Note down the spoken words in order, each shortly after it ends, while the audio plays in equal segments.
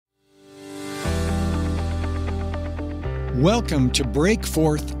Welcome to Break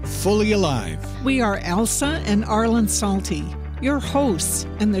Forth Fully Alive. We are Elsa and Arlen Salty, your hosts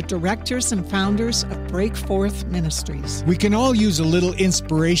and the directors and founders of Break Forth Ministries. We can all use a little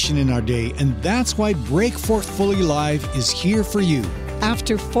inspiration in our day, and that's why Break Forth Fully Alive is here for you.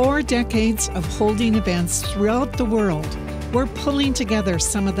 After 4 decades of holding events throughout the world, we're pulling together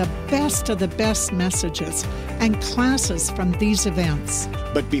some of the best messages and classes from these events.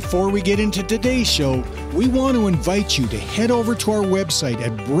 But before we get into today's show, we want to invite you to head over to our website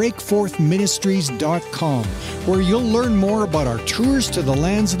at breakforthministries.com, where you'll learn more about our tours to the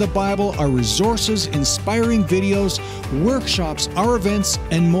lands of the Bible, our resources, inspiring videos, workshops, our events,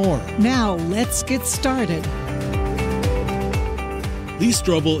 and more. Now, let's get started. Lee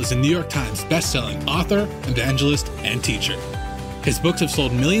Strobel is a New York Times best-selling author, evangelist, and teacher. His books have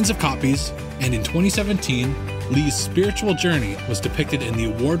sold millions of copies, and in 2017, Lee's spiritual journey was depicted in the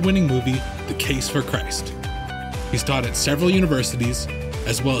award-winning movie, The Case for Christ. He's taught at several universities,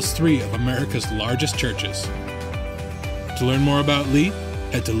 as well as 3 of America's largest churches. To learn more about Lee,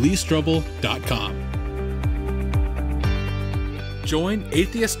 head to leestrobel.com. Join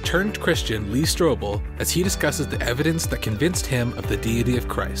atheist-turned-Christian Lee Strobel as he discusses the evidence that convinced him of the deity of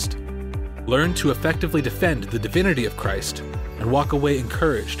Christ. Learn to effectively defend the divinity of Christ and walk away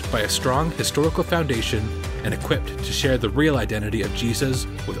encouraged by a strong historical foundation and equipped to share the real identity of Jesus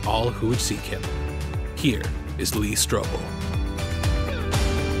with all who would seek him. Here is Lee Strobel.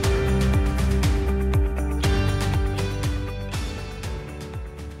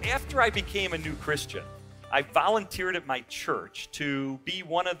 After I became a new Christian, I volunteered at my church to be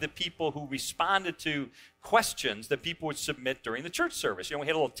one of the people who responded to questions that people would submit during the church service. You know, we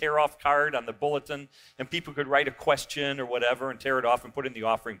had a little tear-off card on the bulletin, and people could write a question or whatever and tear it off and put it in the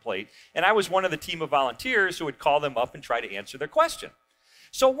offering plate. And I was one of the team of volunteers who would call them up and try to answer their question.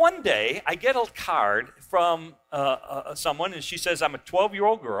 So one day, I get a card from someone, and she says, I'm a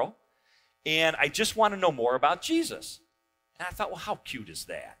 12-year-old girl, and I just want to know more about Jesus. And I thought, well, how cute is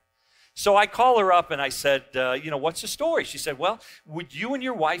that? So I call her up and I said, what's the story? She said, well, would you and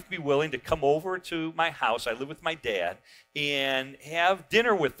your wife be willing to come over to my house? I live with my dad, and have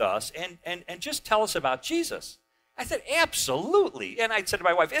dinner with us and just tell us about Jesus. I said, absolutely. And I said to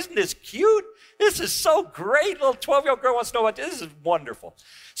my wife, isn't this cute? This is so great. Little 12-year-old girl wants to know about this. This is wonderful.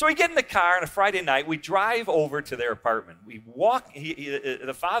 So we get in the car on a Friday night. We drive over to their apartment. We walk.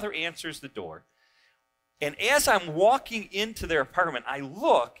 The father answers the door. And as I'm walking into their apartment, I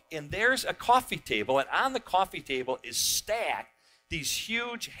look, and there's a coffee table, and on the coffee table is stacked these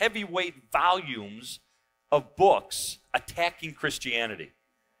huge, heavyweight volumes of books attacking Christianity.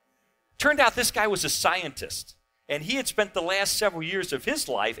 Turned out this guy was a scientist, and he had spent the last several years of his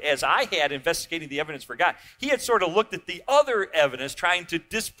life, as I had, investigating the evidence for God. He had sort of looked at the other evidence, trying to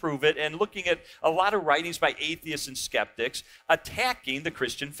disprove it, and looking at a lot of writings by atheists and skeptics attacking the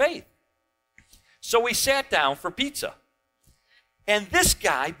Christian faith. So we sat down for pizza, and this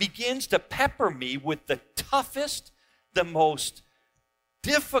guy begins to pepper me with the toughest, the most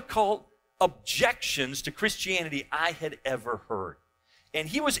difficult objections to Christianity I had ever heard. And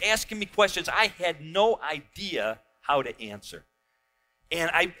he was asking me questions I had no idea how to answer.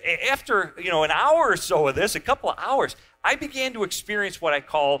 And after an hour or so of this, a couple of hours, I began to experience what I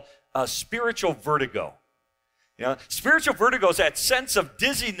call spiritual vertigo. You know, spiritual vertigo is that sense of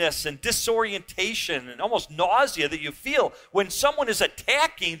dizziness and disorientation and almost nausea that you feel when someone is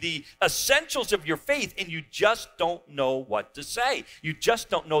attacking the essentials of your faith and you just don't know what to say. You just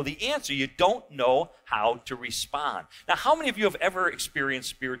don't know the answer. You don't know how to respond. Now, how many of you have ever experienced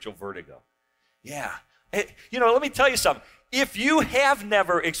spiritual vertigo? Yeah. Let me tell you something. If you have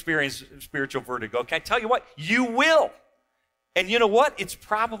never experienced spiritual vertigo, can I tell you what? You will. And you know what? It's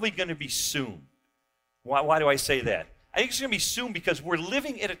probably going to be soon. Why do I say that? I think it's going to be soon because we're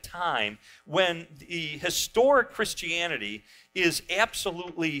living at a time when the historic Christianity is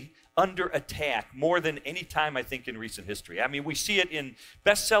absolutely under attack more than any time, I think, in recent history. I mean, we see it in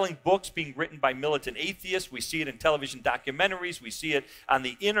best-selling books being written by militant atheists. We see it in television documentaries. We see it on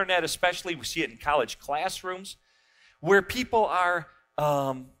the internet especially. We see it in college classrooms where people are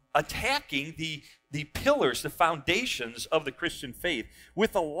attacking the pillars, the foundations of the Christian faith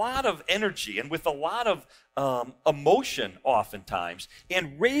with a lot of energy and with a lot of emotion oftentimes,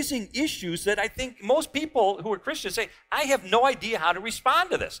 and raising issues that I think most people who are Christians say, I have no idea how to respond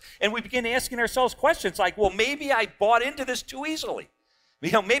to this. And we begin asking ourselves questions like, well, maybe I bought into this too easily.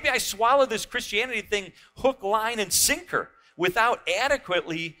 Maybe I swallowed this Christianity thing hook, line, and sinker without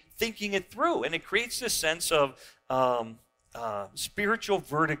adequately thinking it through. And it creates this sense of spiritual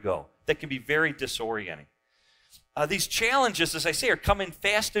vertigo that can be very disorienting. These challenges, as I say, are coming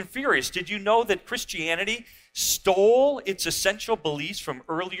fast and furious. Did you know that Christianity stole its essential beliefs from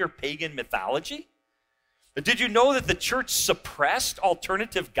earlier pagan mythology? Did you know that the church suppressed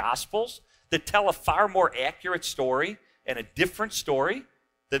alternative gospels that tell a far more accurate story and a different story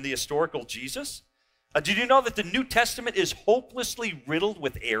than the historical Jesus? Did you know that the New Testament is hopelessly riddled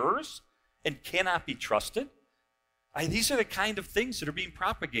with errors and cannot be trusted? These are the kind of things that are being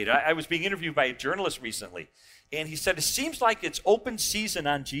propagated. I was being interviewed by a journalist recently, and he said, it seems like it's open season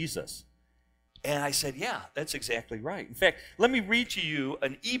on Jesus. And I said, yeah, that's exactly right. In fact, let me read to you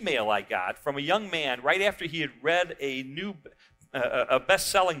an email I got from a young man right after he had read a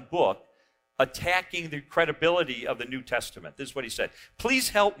best-selling book attacking the credibility of the New Testament. This is what he said. Please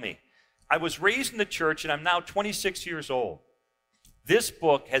help me. I was raised in the church, and I'm now 26 years old. This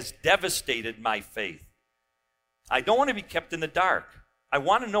book has devastated my faith. I don't want to be kept in the dark. I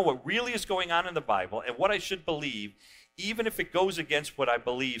want to know what really is going on in the Bible and what I should believe, even if it goes against what I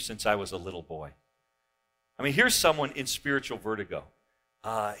believe since I was a little boy. I mean, here's someone in spiritual vertigo.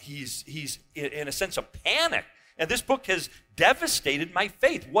 He's in a sense of panic. And this book has devastated my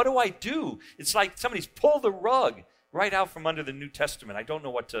faith. What do I do? It's like somebody's pulled the rug right out from under the New Testament. I don't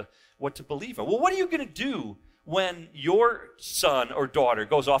know what to believe in. Well, what are you going to do when your son or daughter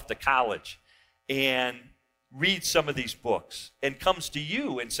goes off to college and reads some of these books and comes to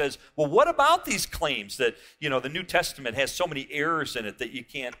you and says, well, what about these claims that, the New Testament has so many errors in it that you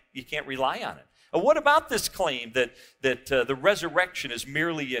can't rely on it? Or what about this claim that the resurrection is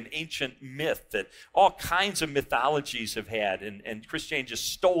merely an ancient myth that all kinds of mythologies have had, and Christianity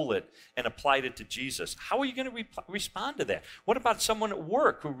just stole it and applied it to Jesus? How are you going to respond to that? What about someone at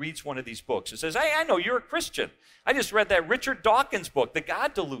work who reads one of these books and says, hey, I know you're a Christian. I just read that Richard Dawkins book, The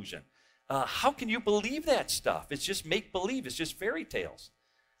God Delusion. How can you believe that stuff? It's just make-believe. It's just fairy tales.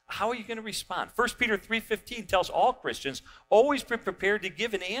 How are you going to respond? 1 Peter 3:15 tells all Christians, always be prepared to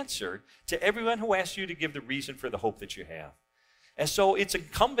give an answer to everyone who asks you to give the reason for the hope that you have. And so it's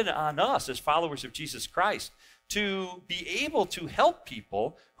incumbent on us as followers of Jesus Christ to be able to help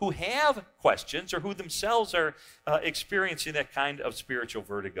people who have questions or who themselves are experiencing that kind of spiritual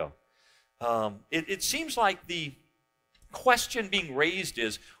vertigo. It seems like the question being raised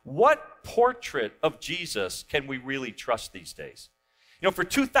is, what portrait of Jesus can we really trust these days? For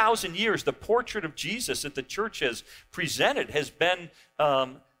 2,000 years, the portrait of Jesus that the church has presented has been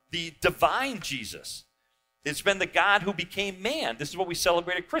the divine Jesus. It's been the God who became man. This is what we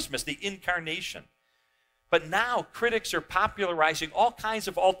celebrate at Christmas, the incarnation. But now critics are popularizing all kinds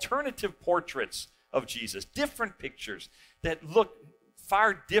of alternative portraits of Jesus, different pictures that look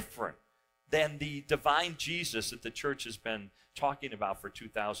far different than the divine Jesus that the church has been talking about for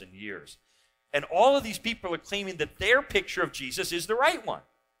 2,000 years. And all of these people are claiming that their picture of Jesus is the right one.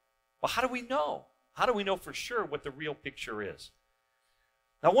 Well, how do we know? How do we know for sure what the real picture is?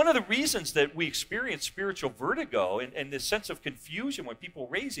 Now, one of the reasons that we experience spiritual vertigo and this sense of confusion when people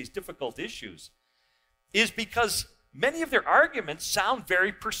raise these difficult issues is because many of their arguments sound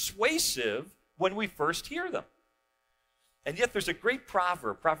very persuasive when we first hear them. And yet there's a great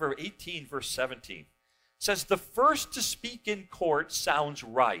proverb, Proverb 18, verse 17. It says, the first to speak in court sounds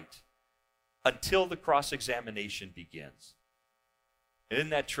right until the cross-examination begins. Isn't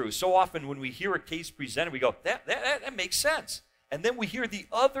that true? So often when we hear a case presented, we go, that makes sense. And then we hear the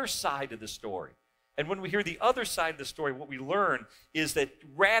other side of the story. And when we hear the other side of the story, what we learn is that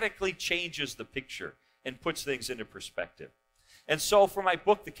radically changes the picture and puts things into perspective. And so for my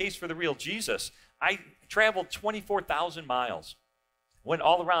book, The Case for the Real Jesus, I traveled 24,000 miles. Went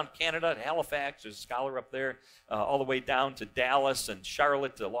all around Canada, to Halifax, there's a scholar up there, all the way down to Dallas and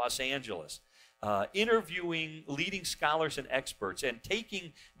Charlotte to Los Angeles. Interviewing leading scholars and experts and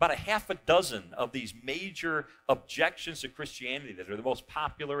taking about a half a dozen of these major objections to Christianity that are the most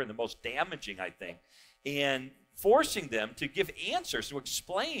popular and the most damaging, I think, and forcing them to give answers to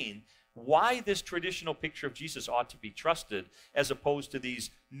explain why this traditional picture of Jesus ought to be trusted as opposed to these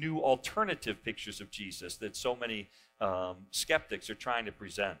new alternative pictures of Jesus that so many skeptics are trying to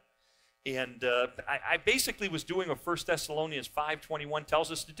present. And I basically was doing what 1 Thessalonians 5:21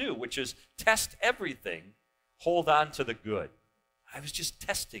 tells us to do, which is test everything, hold on to the good. I was just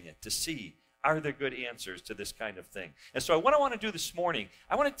testing it to see, are there good answers to this kind of thing? And so what I want to do this morning,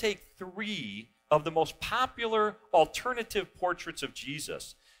 I want to take 3 of the most popular alternative portraits of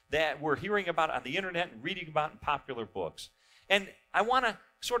Jesus that we're hearing about on the internet and reading about in popular books. And I want to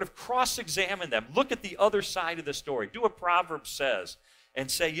sort of cross-examine them, look at the other side of the story, do what Proverbs says, and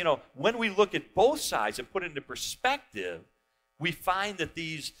say, when we look at both sides and put it into perspective, we find that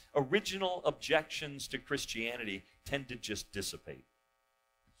these original objections to Christianity tend to just dissipate.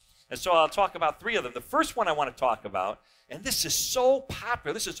 And so I'll talk about 3 of them. The first one I want to talk about, and this is so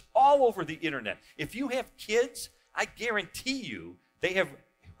popular, this is all over the internet. If you have kids, I guarantee you they have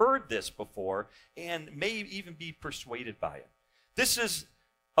heard this before and may even be persuaded by it. This is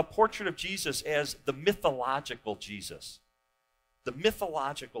a portrait of Jesus as the mythological Jesus. The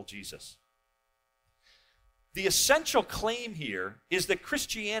mythological Jesus. The essential claim here is that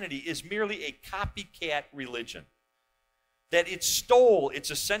Christianity is merely a copycat religion, that it stole its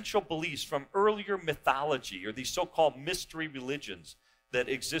essential beliefs from earlier mythology or these so-called mystery religions that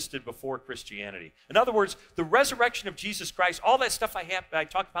existed before Christianity. In other words, the resurrection of Jesus Christ, all that stuff I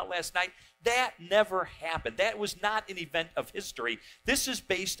talked about last night, that never happened. That was not an event of history. This is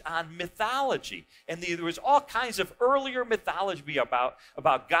based on mythology. And there was all kinds of earlier mythology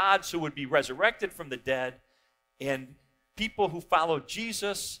about gods who would be resurrected from the dead. And people who followed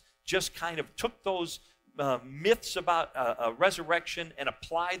Jesus just kind of took those myths about resurrection and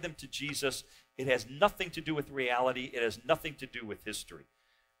applied them to Jesus. It has nothing to do with reality. It has nothing to do with history.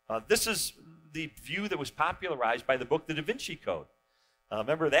 This is the view that was popularized by the book The Da Vinci Code.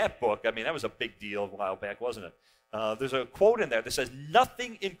 Remember that book? I mean, that was a big deal a while back, wasn't it? There's a quote in there that says,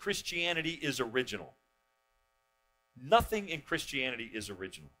 "Nothing in Christianity is original." Nothing in Christianity is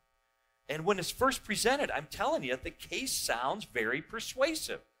original. And when it's first presented, I'm telling you, the case sounds very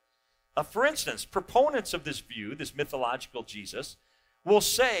persuasive. For instance, proponents of this view, this mythological Jesus, will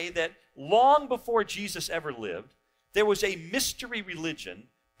say that long before Jesus ever lived, there was a mystery religion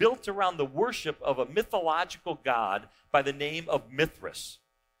built around the worship of a mythological god by the name of Mithras.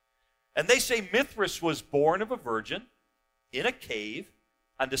 And they say Mithras was born of a virgin in a cave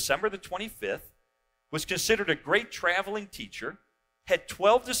on December the 25th, was considered a great traveling teacher, had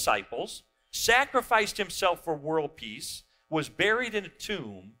 12 disciples, sacrificed himself for world peace, was buried in a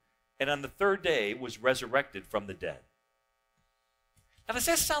tomb, and on the 3rd day was resurrected from the dead. Now, does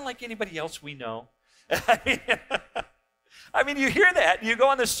that sound like anybody else we know? I mean, you hear that, and you go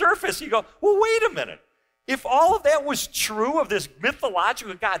on the surface, you go, well, wait a minute. If all of that was true of this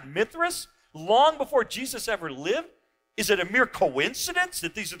mythological god Mithras, long before Jesus ever lived, is it a mere coincidence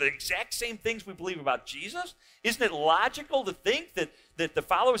that these are the exact same things we believe about Jesus? Isn't it logical to think that the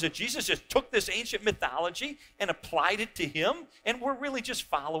followers of Jesus just took this ancient mythology and applied it to him, and we're really just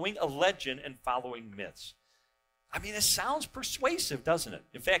following a legend and following myths? I mean, it sounds persuasive, doesn't it?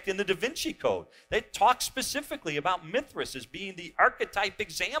 In fact, in the Da Vinci Code, they talk specifically about Mithras as being the archetype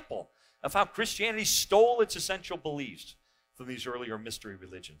example of how Christianity stole its essential beliefs from these earlier mystery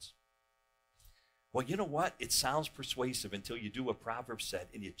religions. Well, you know what? It sounds persuasive until you do what Proverbs said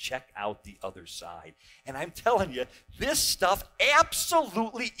and you check out the other side. And I'm telling you, this stuff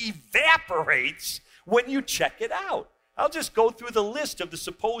absolutely evaporates when you check it out. I'll just go through the list of the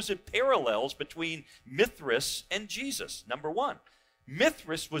supposed parallels between Mithras and Jesus. Number 1,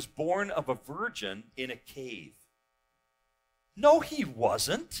 Mithras was born of a virgin in a cave. No, he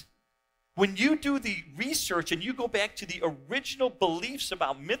wasn't. When you do the research and you go back to the original beliefs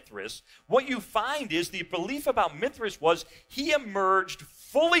about Mithras, what you find is the belief about Mithras was he emerged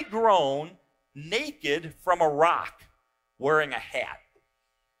fully grown, naked from a rock, wearing a hat.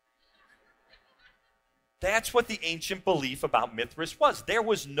 That's what the ancient belief about Mithras was. There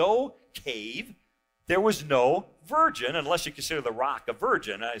was no cave. There was no virgin, unless you consider the rock a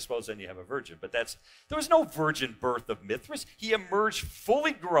virgin. I suppose then you have a virgin. But there was no virgin birth of Mithras. He emerged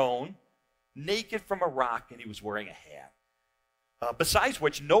fully grown, naked from a rock, and he was wearing a hat. Besides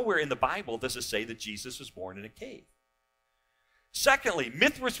which, nowhere in the Bible does it say that Jesus was born in a cave. Secondly,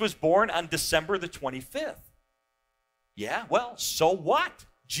 Mithras was born on December the 25th. Yeah, well, so what?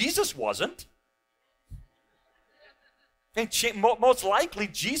 Jesus wasn't. And most likely,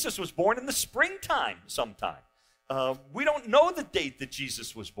 Jesus was born in the springtime sometime. We don't know the date that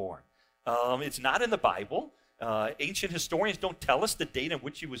Jesus was born. It's not in the Bible. Ancient historians don't tell us the date on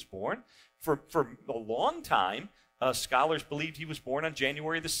which he was born. For a long time, scholars believed he was born on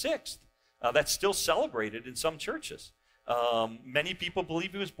January the 6th. That's still celebrated in some churches. Many people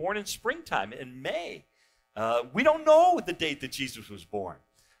believe he was born in springtime, in May. We don't know the date that Jesus was born.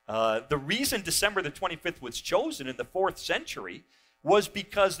 The reason December the 25th was chosen in the 4th century was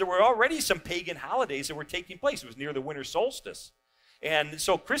because there were already some pagan holidays that were taking place. It was near the winter solstice. And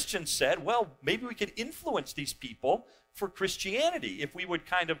so Christians said, well, maybe we could influence these people for Christianity. If we would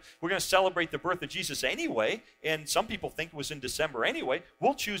we're going to celebrate the birth of Jesus anyway, and some people think it was in December anyway,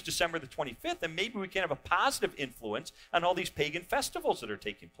 we'll choose December the 25th, and maybe we can have a positive influence on all these pagan festivals that are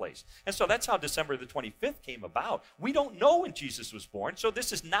taking place. And so that's how December the 25th came about. We don't know when Jesus was born, so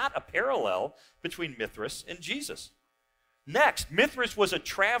this is not a parallel between Mithras and Jesus. Next, Mithras was a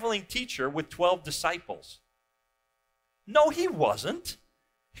traveling teacher with 12 disciples. No, he wasn't.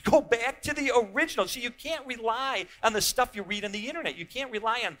 Go back to the original. See, you can't rely on the stuff you read on the internet. You can't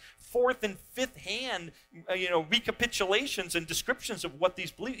rely on fourth and fifth hand, recapitulations and descriptions of what these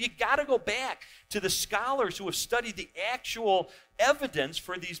believe. You got to go back to the scholars who have studied the actual evidence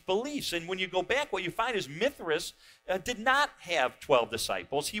for these beliefs. And when you go back, what you find is Mithras did not have 12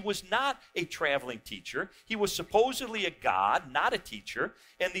 disciples. He was not a traveling teacher. He was supposedly a god, not a teacher.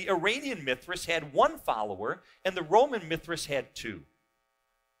 And the Iranian Mithras had one follower, and the Roman Mithras had two.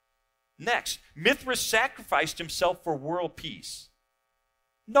 Next, Mithras sacrificed himself for world peace.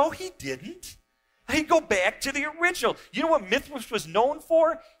 No, he didn't. I go back to the original. You know what Mithras was known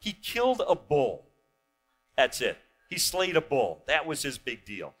for? He killed a bull. That's it. He slayed a bull. That was his big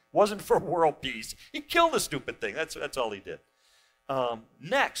deal. Wasn't for world peace. He killed a stupid thing. That's all he did.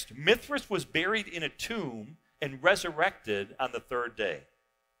 Next, Mithras was buried in a tomb and resurrected on the third day.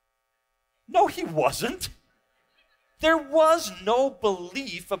 No, he wasn't. There was no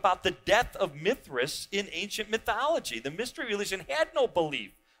belief about the death of Mithras in ancient mythology. The mystery religion had no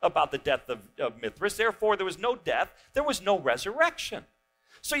belief about the death of Mithras. Therefore, there was no death. There was no resurrection.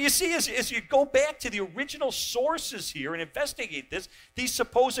 So you see, as you go back to the original sources here and investigate this, these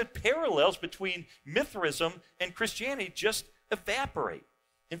supposed parallels between Mithraism and Christianity just evaporate.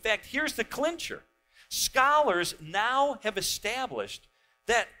 In fact, here's the clincher. Scholars now have established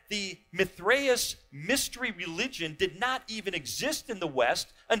that the Mithraeus mystery religion did not even exist in the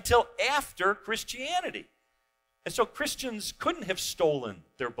West until after Christianity. And so Christians couldn't have stolen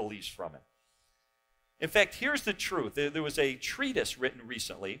their beliefs from it. In fact, here's the truth. There was a treatise written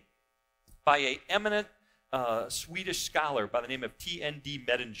recently by an eminent Swedish scholar by the name of T.N.D.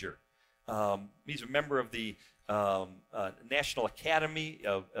 Medinger. He's a member of the National Academy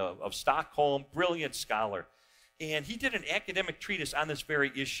of Stockholm, brilliant scholar. And he did an academic treatise on this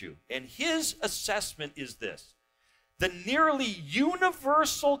very issue. And his assessment is this: the nearly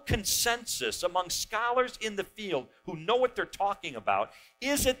universal consensus among scholars in the field who know what they're talking about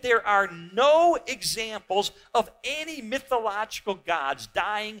is that there are no examples of any mythological gods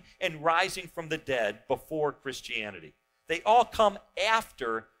dying and rising from the dead before Christianity. They all come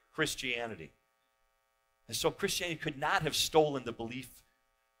after Christianity. And so Christianity could not have stolen the belief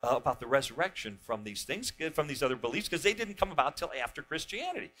about the resurrection from these things, from these other beliefs, because they didn't come about till after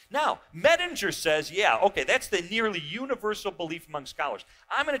Christianity. Now, Medinger says, yeah, okay, that's the nearly universal belief among scholars.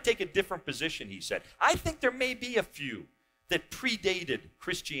 I'm going to take a different position, he said. I think there may be a few that predated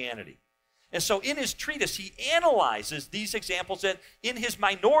Christianity. And so in his treatise, he analyzes these examples that in his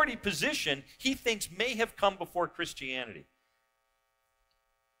minority position, he thinks may have come before Christianity.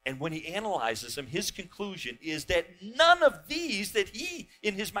 And when he analyzes them, his conclusion is that none of these that he,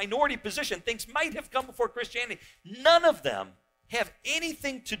 in his minority position, thinks might have come before Christianity, none of them have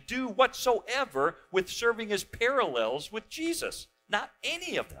anything to do whatsoever with serving as parallels with Jesus. Not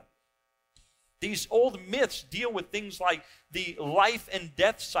any of them. These old myths deal with things like the life and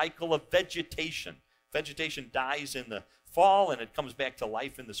death cycle of vegetation. Vegetation dies in the fall and it comes back to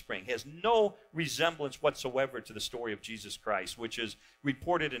life in the spring. It has no resemblance whatsoever to the story of Jesus Christ, which is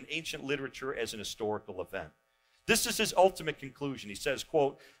reported in ancient literature as an historical event. This is his ultimate conclusion. He says,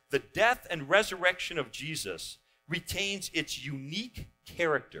 quote, "The death and resurrection of Jesus retains its unique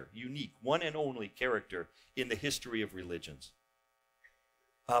character, unique, one and only character in the history of religions."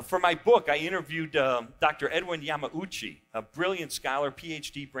 For my book, I interviewed Dr. Edwin Yamauchi, a brilliant scholar,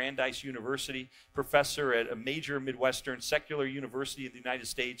 PhD, Brandeis University, professor at a major Midwestern secular university in the United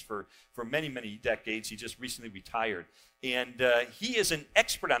States for many, many decades. He just recently retired. And he is an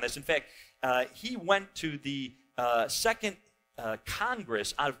expert on this. In fact, he went to the second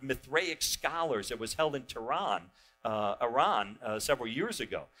Congress out of Mithraic scholars that was held in Tehran, Iran, several years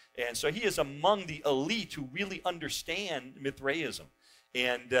ago. And so he is among the elite who really understand Mithraism.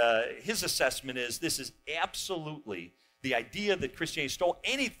 And his assessment is this is absolutely, the idea that Christianity stole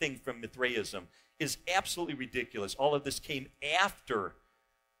anything from Mithraism is absolutely ridiculous. All of this came after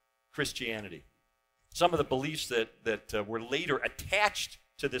Christianity. Some of the beliefs that were later attached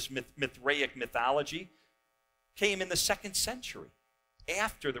to this Mithraic mythology came in the 2nd century,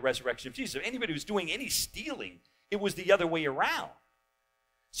 after the resurrection of Jesus. If anybody was doing any stealing, it was the other way around.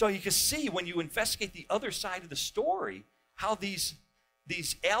 So you can see when you investigate the other side of the story, how these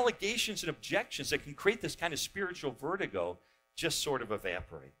allegations and objections that can create this kind of spiritual vertigo just sort of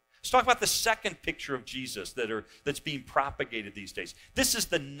evaporate. Let's talk about the second picture of Jesus that's being propagated these days. This is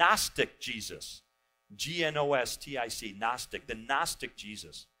the Gnostic Jesus. G-N-O-S-T-I-C, Gnostic, the Gnostic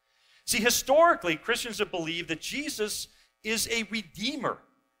Jesus. See, historically, Christians have believed that Jesus is a redeemer,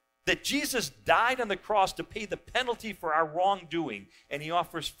 that Jesus died on the cross to pay the penalty for our wrongdoing, and he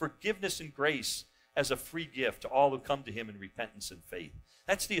offers forgiveness and grace as a free gift to all who come to him in repentance and faith.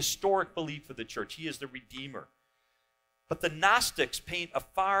 That's the historic belief of the church. He is the Redeemer. But the Gnostics paint a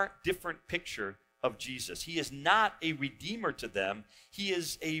far different picture of Jesus. He is not a redeemer to them. He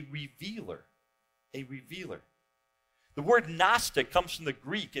is a revealer. A revealer. The word Gnostic comes from the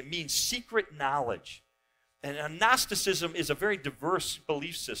Greek. It means secret knowledge. And Gnosticism is a very diverse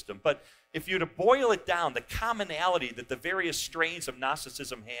belief system. But if you were to boil it down, the commonality that the various strains of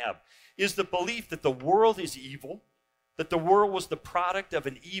Gnosticism have is the belief that the world is evil, that the world was the product of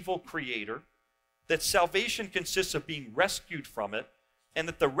an evil creator, that salvation consists of being rescued from it, and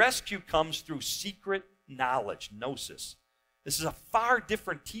that the rescue comes through secret knowledge, gnosis. This is a far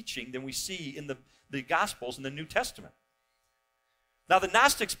different teaching than we see in the Gospels in the New Testament. Now, the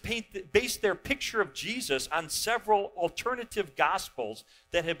Gnostics based their picture of Jesus on several alternative Gospels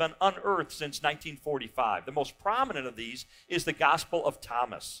that have been unearthed since 1945. The most prominent of these is the Gospel of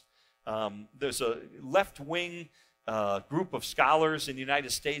Thomas. There's a left-wing group of scholars in the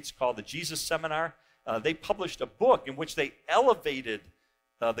United States called the Jesus Seminar. They published a book in which they elevated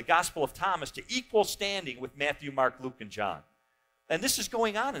the Gospel of Thomas to equal standing with Matthew, Mark, Luke, and John. And this is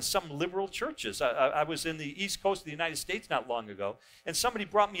going on in some liberal churches. I was in the East Coast of the United States not long ago, and somebody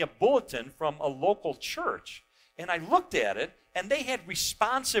brought me a bulletin from a local church, and I looked at it, and they had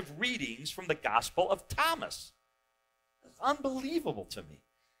responsive readings from the Gospel of Thomas. It's unbelievable to me,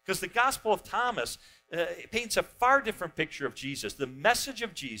 because the Gospel of Thomas paints a far different picture of Jesus. The message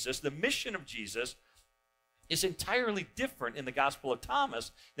of Jesus, the mission of Jesus, is entirely different in the Gospel of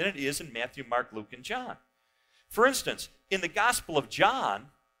Thomas than it is in Matthew, Mark, Luke, and John. For instance, in the Gospel of John,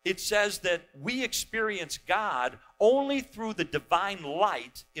 it says that we experience God only through the divine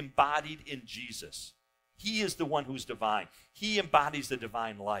light embodied in Jesus. He is the one who's divine. He embodies the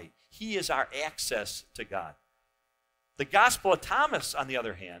divine light. He is our access to God. The Gospel of Thomas, on the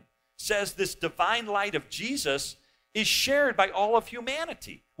other hand, says this divine light of Jesus is shared by all of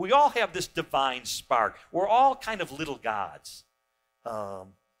humanity. We all have this divine spark. We're all kind of little gods.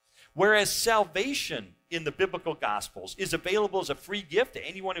 Whereas salvation in the biblical Gospels is available as a free gift to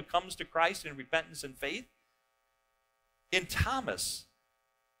anyone who comes to Christ in repentance and faith, in Thomas,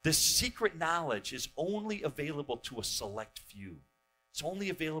 this secret knowledge is only available to a select few. It's only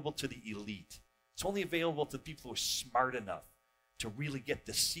available to the elite. It's only available to people who are smart enough to really get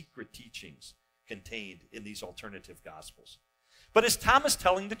the secret teachings contained in these alternative Gospels. But is Thomas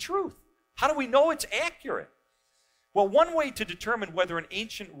telling the truth? How do we know it's accurate? Well, one way to determine whether an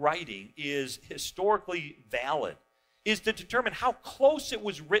ancient writing is historically valid is to determine how close it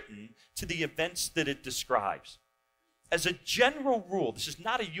was written to the events that it describes. As a general rule, this is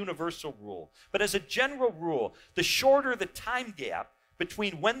not a universal rule, but as a general rule, the shorter the time gap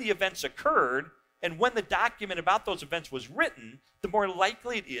between when the events occurred and when the document about those events was written, the more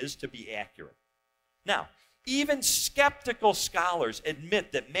likely it is to be accurate. Now, even skeptical scholars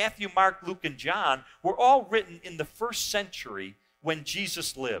admit that Matthew, Mark, Luke, and John were all written in the first century when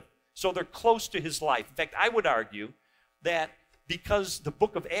Jesus lived. So they're close to his life. In fact, I would argue that because the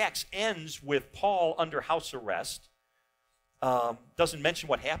book of Acts ends with Paul under house arrest, doesn't mention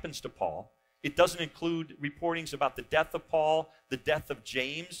what happens to Paul. It doesn't include reportings about the death of Paul, the death of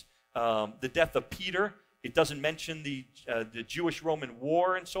James, the death of Peter. It doesn't mention the Jewish-Roman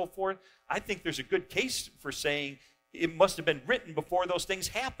war and so forth. I think there's a good case for saying it must have been written before those things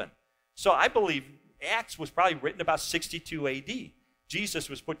happened. So I believe Acts was probably written about 62 A.D. Jesus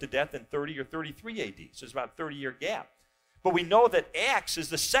was put to death in 30 or 33 A.D., so it's about a 30-year gap. But we know that Acts is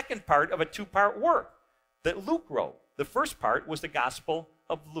the second part of a two-part work that Luke wrote. The first part was the Gospel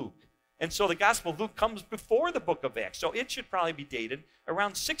of Luke. And so the Gospel of Luke comes before the book of Acts, so it should probably be dated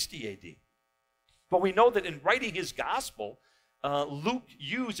around 60 A.D. But we know that in writing his Gospel, Luke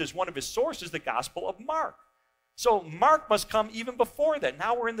used as one of his sources the Gospel of Mark. So Mark must come even before that.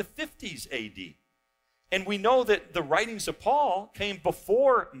 Now we're in the 50s A.D. And we know that the writings of Paul came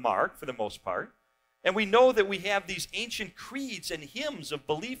before Mark for the most part. And we know that we have these ancient creeds and hymns of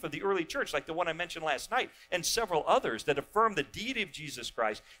belief of the early church, like the one I mentioned last night, and several others that affirm the deity of Jesus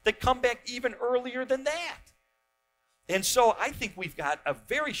Christ that come back even earlier than that. And so I think we've got a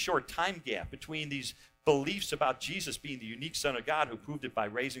very short time gap between these beliefs about Jesus being the unique Son of God who proved it by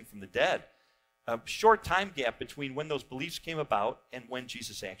raising from the dead. A short time gap between when those beliefs came about and when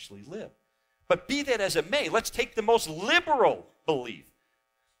Jesus actually lived. But be that as it may, let's take the most liberal belief.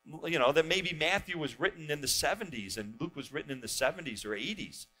 You know, that maybe Matthew was written in the 70s and Luke was written in the 70s or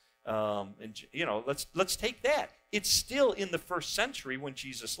 80s. And, you know, let's take that. It's still in the first century when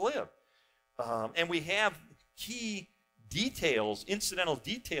Jesus lived. And we have key details, incidental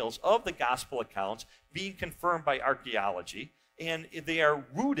details of the gospel accounts being confirmed by archaeology. And they are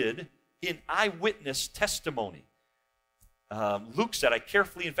rooted in eyewitness testimony. Luke said, I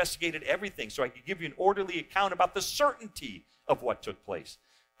carefully investigated everything so I could give you an orderly account about the certainty of what took place.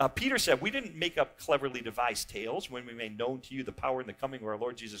 Peter said, we didn't make up cleverly devised tales when we made known to you the power and the coming of our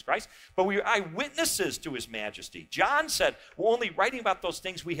Lord Jesus Christ, but we are eyewitnesses to his majesty. John said, we're only writing about those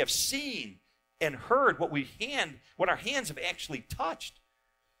things we have seen and heard, what our hands have actually touched.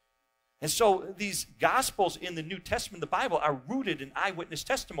 And so these Gospels in the New Testament of the Bible are rooted in eyewitness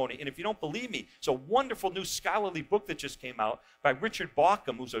testimony. And if you don't believe me, it's a wonderful new scholarly book that just came out by Richard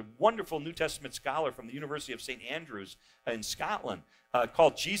Bauckham, who's a wonderful New Testament scholar from the University of St. Andrews in Scotland,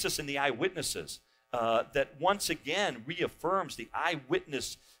 called Jesus and the Eyewitnesses, that once again reaffirms the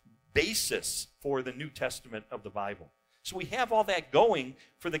eyewitness basis for the New Testament of the Bible. So we have all that going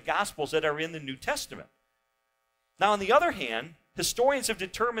for the Gospels that are in the New Testament. Now, on the other hand, historians have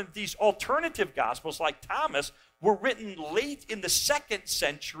determined these alternative Gospels, like Thomas, were written late in the 2nd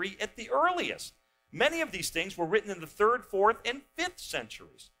century at the earliest. Many of these things were written in the 3rd, 4th, and 5th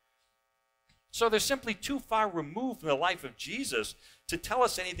centuries. So they're simply too far removed from the life of Jesus to tell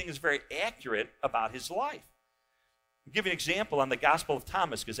us anything is very accurate about his life. I'll give you an example on the Gospel of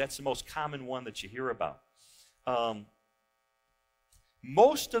Thomas, because that's the most common one that you hear about.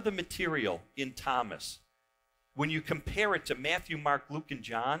 Most of the material in Thomas, when you compare it to Matthew, Mark, Luke, and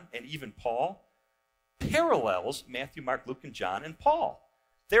John, and even Paul, parallels Matthew, Mark, Luke, and John, and Paul.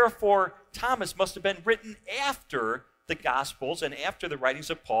 Therefore, Thomas must have been written after the Gospels and after the writings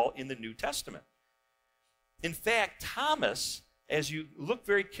of Paul in the New Testament. In fact, Thomas, as you look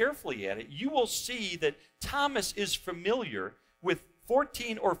very carefully at it, you will see that Thomas is familiar with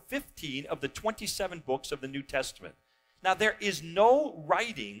 14 or 15 of the 27 books of the New Testament. Now, there is no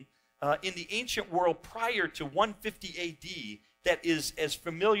writing in the ancient world prior to 150 AD that is as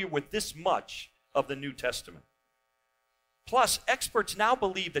familiar with this much of the New Testament. Plus, experts now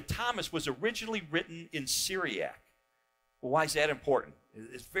believe that Thomas was originally written in Syriac. Well, why is that important?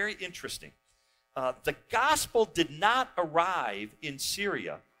 It's very interesting. The gospel did not arrive in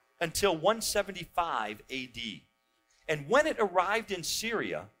Syria until 175 AD. And when it arrived in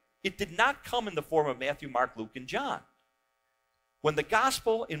Syria, it did not come in the form of Matthew, Mark, Luke, and John. When the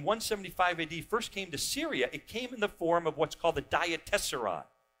gospel in 175 AD first came to Syria, it came in the form of what's called the Diatessaron.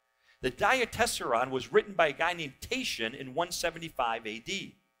 The Diatessaron was written by a guy named Tatian in 175 AD.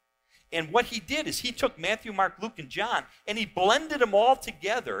 And what he did is he took Matthew, Mark, Luke, and John, and he blended them all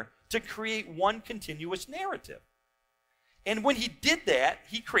together to create one continuous narrative. And when he did that,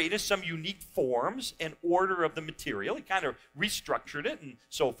 he created some unique forms and order of the material. He kind of restructured it and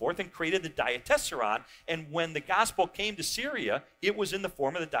so forth and created the Diatessaron. And when the gospel came to Syria, it was in the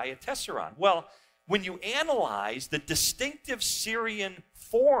form of the Diatessaron. Well, when you analyze the distinctive Syrian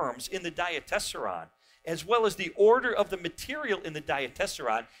forms in the Diatessaron, as well as the order of the material in the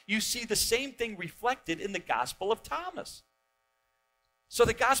Diatessaron, you see the same thing reflected in the Gospel of Thomas. So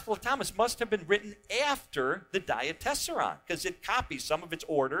the Gospel of Thomas must have been written after the Diatessaron, because it copies some of its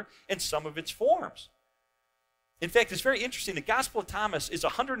order and some of its forms. In fact, it's very interesting. The Gospel of Thomas is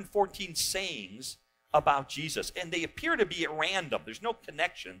 114 sayings about Jesus, and they appear to be at random. There's no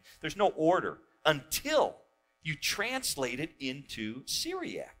connection. There's no order until you translate it into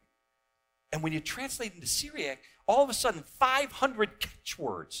Syriac. And when you translate into Syriac, all of a sudden 500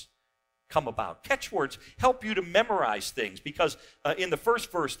 catchwords come about. Catchwords help you to memorize things because in the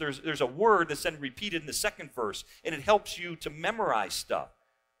first verse there's a word that's then repeated in the second verse, and it helps you to memorize stuff.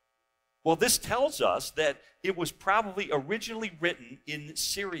 Well, this tells us that it was probably originally written in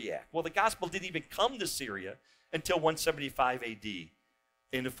Syriac. Well, the gospel didn't even come to Syria until 175 AD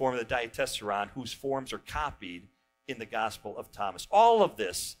in the form of the Diatessaron, whose forms are copied in the Gospel of Thomas. All of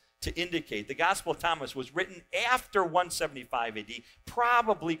this to indicate the Gospel of Thomas was written after 175 AD,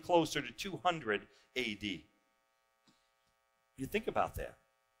 probably closer to 200 AD. You think about that.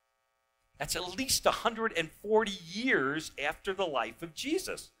 That's at least 140 years after the life of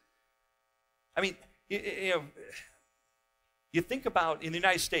Jesus. I mean, you think about, in the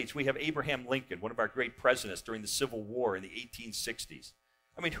United States, we have Abraham Lincoln, one of our great presidents during the Civil War in the 1860s.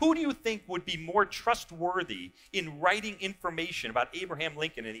 I mean, who do you think would be more trustworthy in writing information about Abraham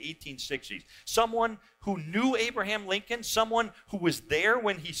Lincoln in the 1860s? Someone who knew Abraham Lincoln, someone who was there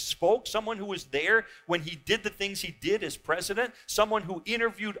when he spoke, someone who was there when he did the things he did as president, someone who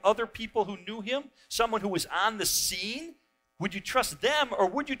interviewed other people who knew him, someone who was on the scene? Would you trust them, or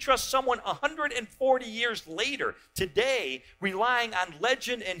would you trust someone 140 years later, today, relying on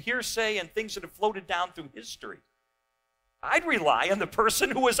legend and hearsay and things that have floated down through history? I'd rely on the person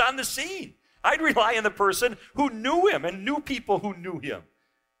who was on the scene. I'd rely on the person who knew him and knew people who knew him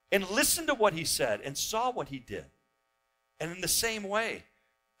and listened to what he said and saw what he did. And in the same way,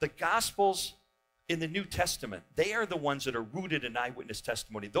 the Gospels in the New Testament, they are the ones that are rooted in eyewitness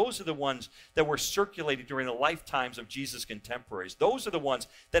testimony. Those are the ones that were circulated during the lifetimes of Jesus' contemporaries. Those are the ones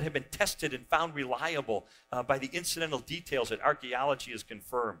that have been tested and found reliable by the incidental details that archaeology has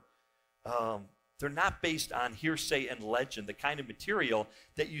confirmed. They're not based on hearsay and legend, the kind of material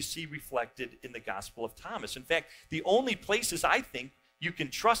that you see reflected in the Gospel of Thomas. In fact, the only places I think you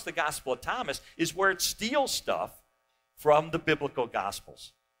can trust the Gospel of Thomas is where it steals stuff from the biblical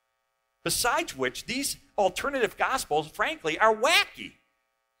Gospels. Besides which, these alternative Gospels, frankly, are wacky.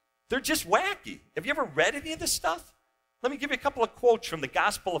 They're just wacky. Have you ever read any of this stuff? Let me give you a couple of quotes from the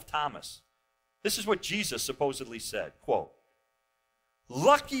Gospel of Thomas. This is what Jesus supposedly said, quote,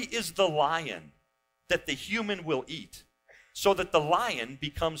 "Lucky is the lion that the human will eat, so that the lion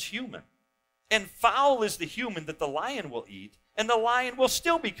becomes human. And foul is the human that the lion will eat, and the lion will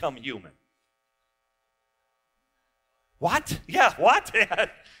still become human." What? Yeah, what?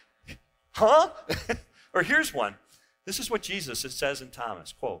 Huh? Or here's one. This is what Jesus says in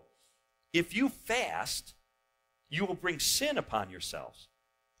Thomas, quote, "If you fast, you will bring sin upon yourselves.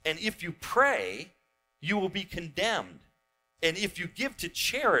 And if you pray, you will be condemned. And if you give to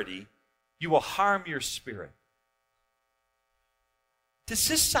charity, you will harm your spirit." Does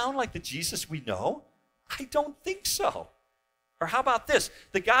this sound like the Jesus we know? I don't think so. Or how about this?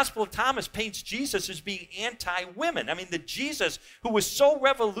 The Gospel of Thomas paints Jesus as being anti-women. I mean, the Jesus who was so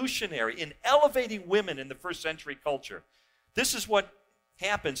revolutionary in elevating women in the first century culture. This is what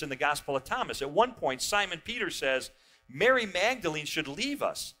happens in the Gospel of Thomas. At one point, Simon Peter says, "Mary Magdalene should leave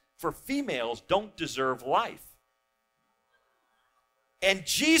us, for females don't deserve life." And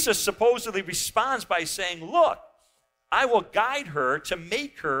Jesus supposedly responds by saying, "Look, I will guide her to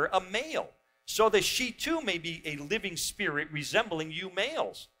make her a male, so that she too may be a living spirit resembling you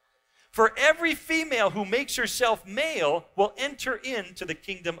males. For every female who makes herself male will enter into the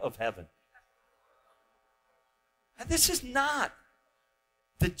kingdom of heaven." And this is not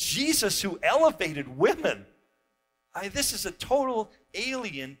the Jesus who elevated women. This is a total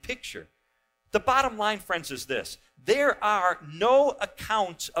alien picture. The bottom line, friends, is this. There are no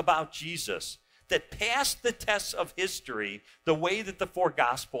accounts about Jesus that pass the tests of history the way that the four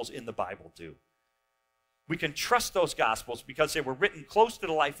Gospels in the Bible do. We can trust those Gospels because they were written close to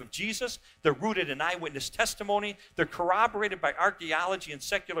the life of Jesus. They're rooted in eyewitness testimony. They're corroborated by archaeology and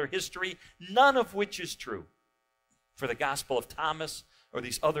secular history, none of which is true for the Gospel of Thomas or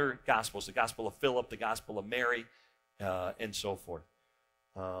these other Gospels, the Gospel of Philip, the Gospel of Mary, and so forth.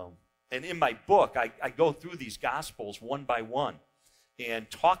 And in my book, I go through these Gospels one by one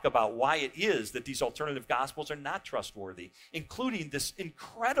and talk about why it is that these alternative Gospels are not trustworthy, including this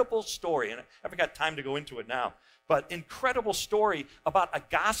incredible story, and I haven't got time to go into it now, but incredible story about a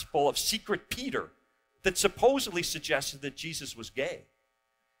gospel of secret Peter that supposedly suggested that Jesus was gay.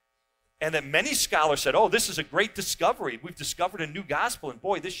 And that many scholars said, "Oh, this is a great discovery. We've discovered a new gospel, and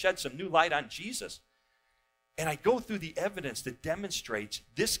boy, this sheds some new light on Jesus." And I go through the evidence that demonstrates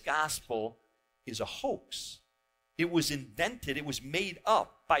this gospel is a hoax. It was invented, it was made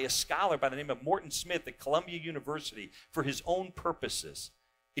up by a scholar by the name of Morton Smith at Columbia University for his own purposes.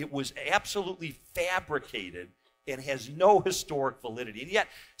 It was absolutely fabricated and has no historic validity. And yet,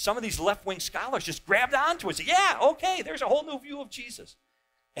 some of these left-wing scholars just grabbed onto it and said, "Yeah, okay, there's a whole new view of Jesus."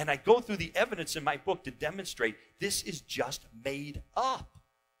 And I go through the evidence in my book to demonstrate this is just made up.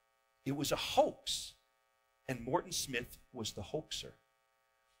 It was a hoax. And Morton Smith was the hoaxer.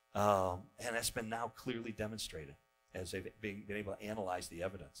 And that's been now clearly demonstrated as they've been able to analyze the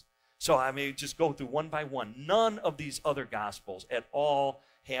evidence. So I mean, just go through one by one. None of these other Gospels at all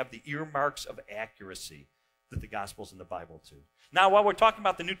have the earmarks of accuracy that the Gospels in the Bible do. Now, while we're talking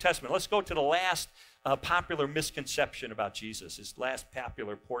about the New Testament, let's go to the last popular misconception about Jesus, his last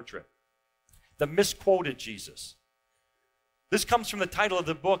popular portrait, the misquoted Jesus. This comes from the title of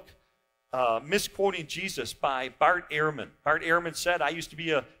the book, Misquoting Jesus by Bart Ehrman. Bart Ehrman said, "I used to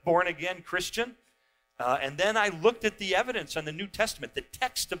be a born-again Christian, and then I looked at the evidence on the New Testament, the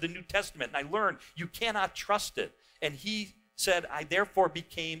text of the New Testament, and I learned you cannot trust it." And he said, "I therefore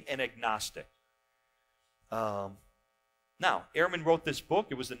became an agnostic." Now, Ehrman wrote this book.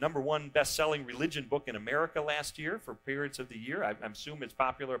 It was the #1 best-selling religion book in America last year for periods of the year. I assume it's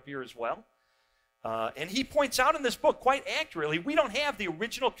popular up here as well. And he points out in this book quite accurately, we don't have the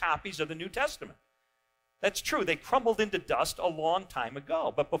original copies of the New Testament. That's true. They crumbled into dust a long time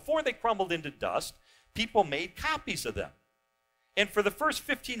ago. But before they crumbled into dust, people made copies of them. And for the first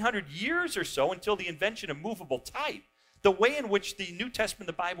 1,500 years or so, until the invention of movable type, the way in which the New Testament,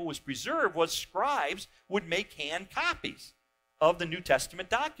 the Bible, was preserved was scribes would make hand copies of the New Testament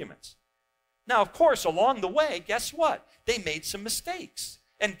documents. Now, of course, along the way, guess what? They made some mistakes.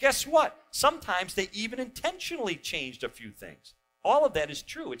 And guess what? Sometimes they even intentionally changed a few things. All of that is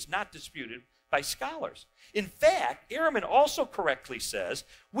true. It's not disputed by scholars. In fact, Ehrman also correctly says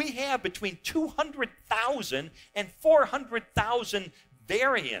we have between 200,000 and 400,000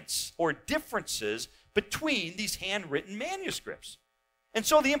 variants or differences between these handwritten manuscripts. And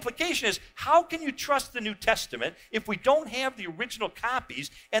so the implication is, how can you trust the New Testament if we don't have the original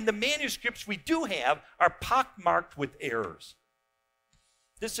copies and the manuscripts we do have are pockmarked with errors?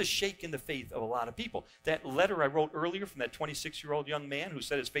 This has shaken the faith of a lot of people. That letter I wrote earlier from that 26-year-old young man who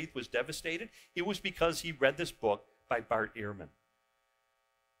said his faith was devastated, it was because he read this book by Bart Ehrman.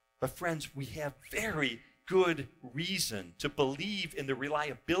 But friends, we have very good reason to believe in the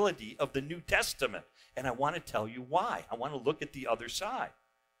reliability of the New Testament. And I want to tell you why. I want to look at the other side.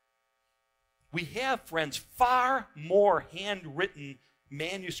 We have, friends, far more handwritten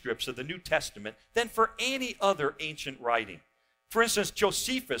manuscripts of the New Testament than for any other ancient writing. For instance,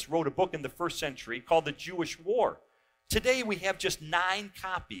 Josephus wrote a book in the 1st century called The Jewish War. Today we have just 9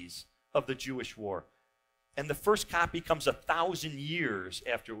 copies of the Jewish War. And the first copy comes 1,000 years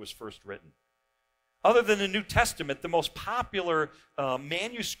after it was first written. Other than the New Testament, the most popular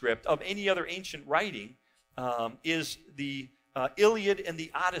manuscript of any other ancient writing is the Iliad and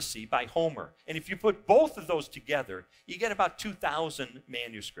the Odyssey by Homer. And if you put both of those together, you get about 2,000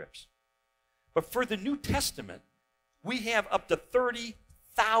 manuscripts. But for the New Testament, we have up to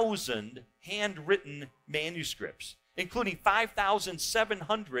 30,000 handwritten manuscripts, including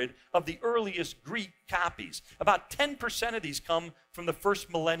 5,700 of the earliest Greek copies. About 10% of these come from the first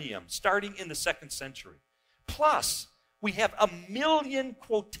millennium, starting in the 2nd century. Plus, we have 1 million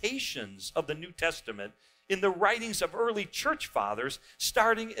quotations of the New Testament in the writings of early church fathers,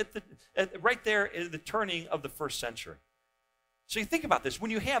 starting right there at the turning of the 1st century. So you think about this.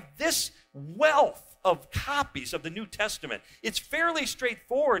 When you have this wealth of copies of the New Testament, it's fairly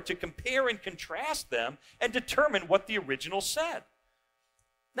straightforward to compare and contrast them and determine what the original said.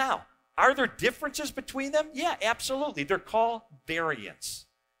 Now, are there differences between them? Yeah, absolutely. They're called variants.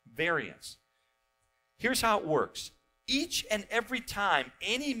 Variants. Here's how it works. Each and every time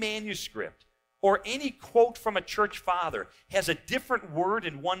any manuscript or any quote from a church father has a different word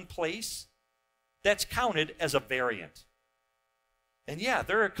in one place, that's counted as a variant. And yeah,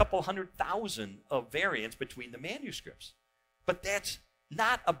 there are a couple 100,000 of variants between the manuscripts. But that's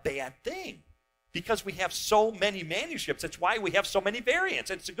not a bad thing because we have so many manuscripts. That's why we have so many variants.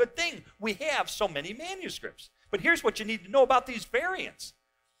 It's a good thing we have so many manuscripts. But here's what you need to know about these variants.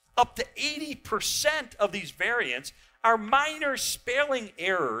 Up to 80% of these variants are minor spelling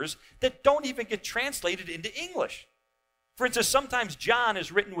errors that don't even get translated into English. For instance, sometimes John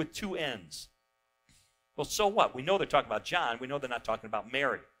is written with 2 N's. Well, so what? We know they're talking about John. We know they're not talking about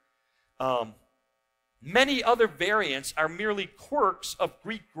Mary. Many other variants are merely quirks of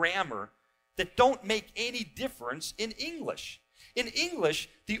Greek grammar that don't make any difference in English. In English,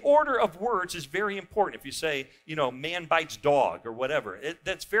 the order of words is very important. If you say, man bites dog or whatever,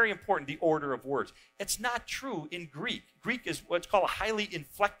 that's very important, the order of words. It's not true in Greek. Greek is what's called a highly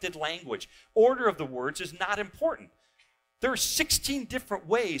inflected language. Order of the words is not important. There are 16 different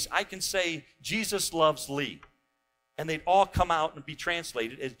ways I can say Jesus loves Lee, and they'd all come out and be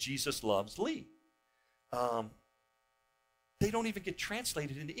translated as Jesus loves Lee. They don't even get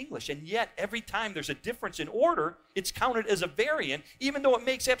translated into English, and yet every time there's a difference in order, it's counted as a variant, even though it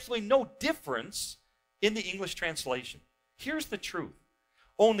makes absolutely no difference in the English translation. Here's the truth.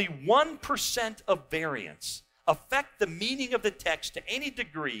 Only 1% of variants affect the meaning of the text to any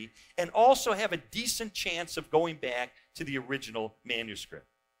degree and also have a decent chance of going back to the original manuscript.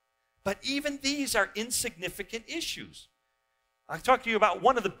 But even these are insignificant issues. I'll talk to you about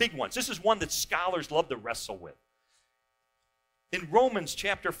one of the big ones. This is one that scholars love to wrestle with. In Romans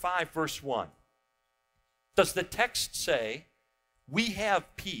chapter 5, verse 1, does the text say, we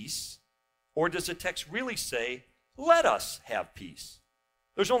have peace, or does the text really say, let us have peace?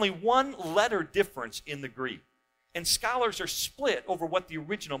 There's only one letter difference in the Greek, and scholars are split over what the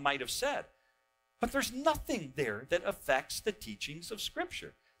original might have said. But there's nothing there that affects the teachings of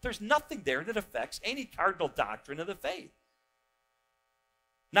Scripture. There's nothing there that affects any cardinal doctrine of the faith.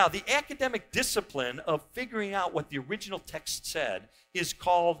 Now, the academic discipline of figuring out what the original text said is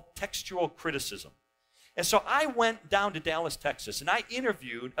called textual criticism. And so I went down to Dallas, Texas, and I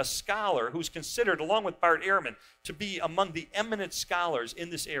interviewed a scholar who's considered, along with Bart Ehrman, to be among the eminent scholars in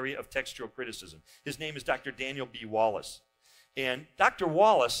this area of textual criticism. His name is Dr. Daniel B. Wallace. And Dr.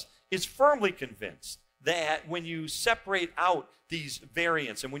 Wallace is firmly convinced that when you separate out these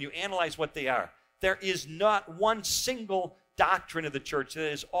variants and when you analyze what they are, there is not one single doctrine of the church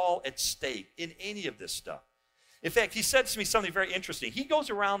that is all at stake in any of this stuff. In fact, he said to me something very interesting. He goes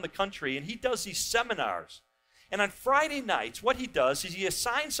around the country and he does these seminars. And on Friday nights, what he does is he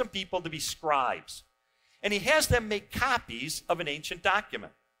assigns some people to be scribes. And he has them make copies of an ancient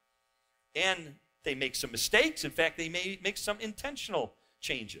document. And they make some mistakes. In fact, they may make some intentional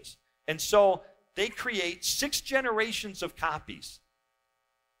changes. And so they create 6 generations of copies.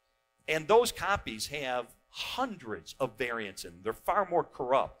 And those copies have hundreds of variants in them. They're far more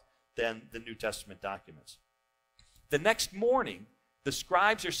corrupt than the New Testament documents. The next morning, the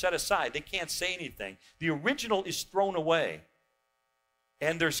scribes are set aside. They can't say anything. The original is thrown away.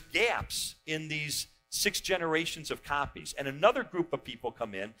 And there's gaps in these 6 generations of copies. And another group of people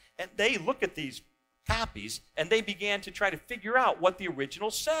come in, and they look at these copies, and they began to try to figure out what the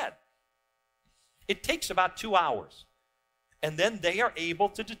original said. It takes about 2 hours. And then they are able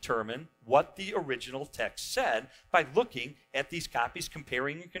to determine what the original text said by looking at these copies,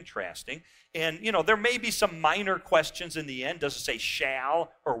 comparing and contrasting. And, there may be some minor questions in the end. Does it say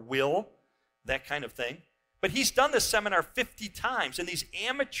shall or will? That kind of thing. But he's done this seminar 50 times, and these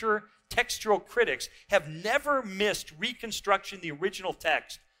amateur textual critics have never missed reconstruction of the original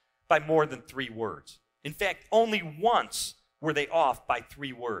text by more than 3 words. In fact, only once were they off by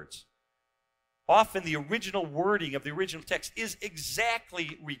 3 words. Often the original wording of the original text is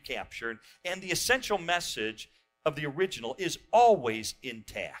exactly recaptured, and the essential message of the original is always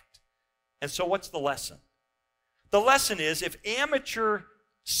intact. And so what's the lesson? The lesson is, if amateur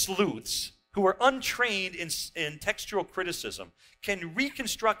sleuths who are untrained in textual criticism can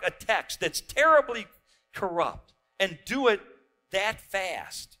reconstruct a text that's terribly corrupt and do it that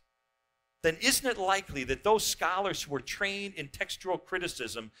fast, then isn't it likely that those scholars who are trained in textual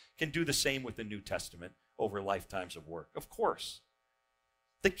criticism can do the same with the New Testament over lifetimes of work? Of course.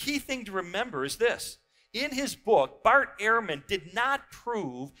 The key thing to remember is this. In his book, Bart Ehrman did not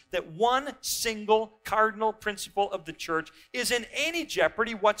prove that one single cardinal principle of the church is in any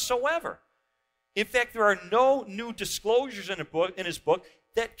jeopardy whatsoever. In fact, there are no new disclosures in his book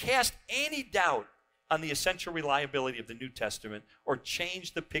that cast any doubt on the essential reliability of the New Testament or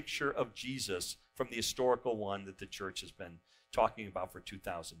change the picture of Jesus from the historical one that the church has been talking about for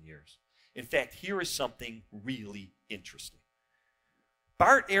 2,000 years. In fact, here is something really interesting.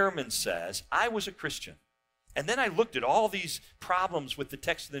 Bart Ehrman says, I was a Christian, and then I looked at all these problems with the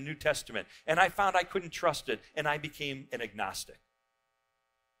text of the New Testament, and I found I couldn't trust it, and I became an agnostic.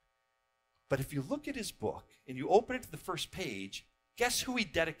 But if you look at his book, and you open it to the first page, guess who he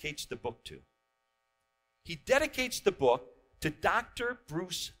dedicates the book to? He dedicates the book to Dr.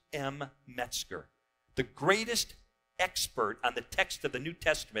 Bruce M. Metzger, the greatest expert on the text of the New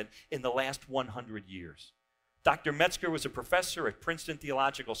Testament in the last 100 years. Dr. Metzger was a professor at Princeton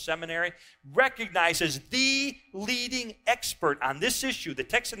Theological Seminary, recognized as the leading expert on this issue, the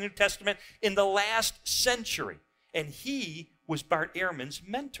text of the New Testament, in the last century. And he was Bart Ehrman's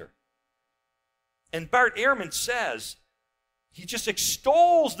mentor. And Bart Ehrman says, he just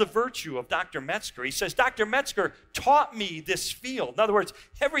extols the virtue of Dr. Metzger. He says, Dr. Metzger taught me this field. In other words,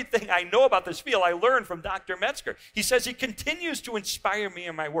 everything I know about this field, I learned from Dr. Metzger. He says he continues to inspire me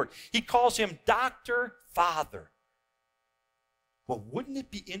in my work. He calls him Dr. Father. Well, wouldn't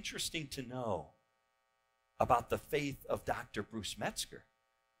it be interesting to know about the faith of Dr. Bruce Metzger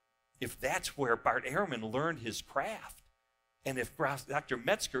if that's where Bart Ehrman learned his craft, and if Dr.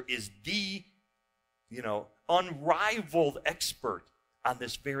 Metzger is the unrivaled expert on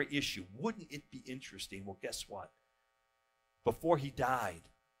this very issue? Wouldn't it be interesting? Well, guess what? Before he died,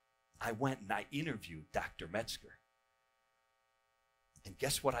 I went and I interviewed Dr. Metzger. And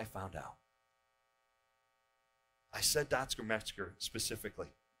guess what I found out? I said, Dr. Metzger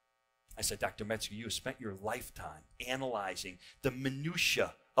specifically, I said, Dr. Metzger, you have spent your lifetime analyzing the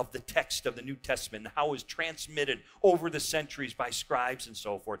minutia of the text of the New Testament and how it was transmitted over the centuries by scribes and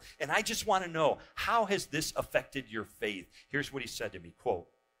so forth. And I just want to know, how has this affected your faith? Here's what he said to me, quote,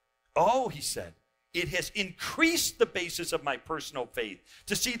 "Oh," he said, "it has increased the basis of my personal faith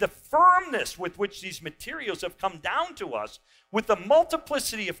to see the firmness with which these materials have come down to us with the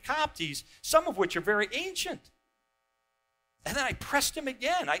multiplicity of copies, some of which are very ancient." And then I pressed him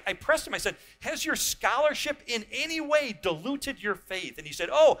again. I pressed him. I said, has your scholarship in any way diluted your faith? And he said,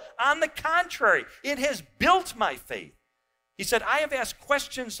 oh, on the contrary, it has built my faith. He said, I have asked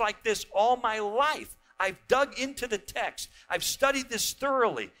questions like this all my life. I've dug into the text. I've studied this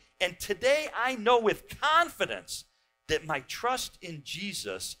thoroughly. And today I know with confidence that my trust in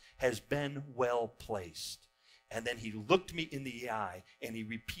Jesus has been well placed. And then he looked me in the eye and he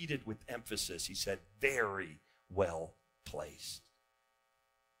repeated with emphasis. He said, very well placed.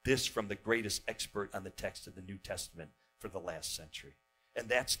 This from the greatest expert on the text of the New Testament for the last century. And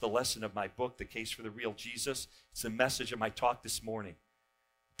that's the lesson of my book, The Case for the Real Jesus. It's the message of my talk this morning.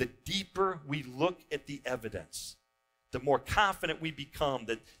 The deeper we look at the evidence, the more confident we become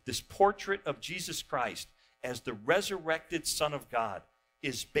that this portrait of Jesus Christ as the resurrected Son of God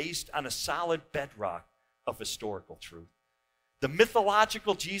is based on a solid bedrock of historical truth. The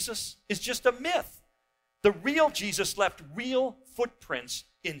mythological Jesus is just a myth. The real Jesus left real footprints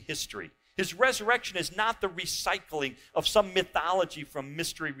in history. His resurrection is not the recycling of some mythology from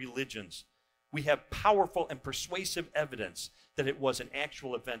mystery religions. We have powerful and persuasive evidence that it was an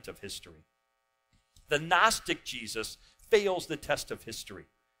actual event of history. The Gnostic Jesus fails the test of history.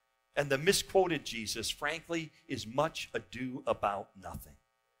 And the misquoted Jesus, frankly, is much ado about nothing.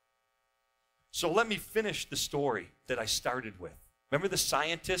 So let me finish the story that I started with. Remember the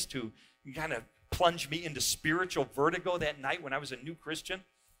scientist who kind of plunged me into spiritual vertigo that night when I was a new Christian?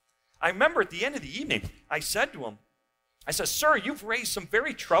 I remember at the end of the evening, I said to him, I said, "Sir, you've raised some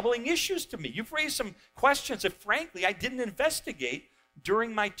very troubling issues to me. You've raised some questions that, frankly, I didn't investigate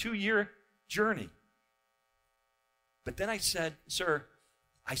during my 2-year journey." But then I said, "Sir,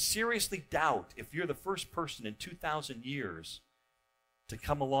 I seriously doubt if you're the first person in 2,000 years to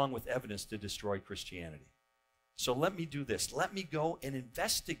come along with evidence to destroy Christianity. So let me do this. Let me go and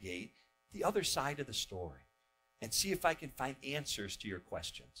investigate the other side of the story and see if I can find answers to your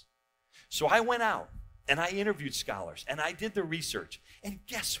questions." So I went out and I interviewed scholars and I did the research. And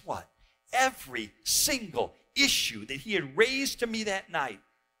guess what? Every single issue that he had raised to me that night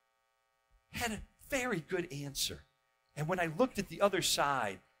had a very good answer. And when I looked at the other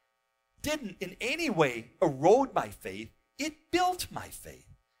side, didn't in any way erode my faith, it built my faith.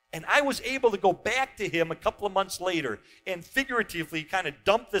 And I was able to go back to him a couple of months later and figuratively kind of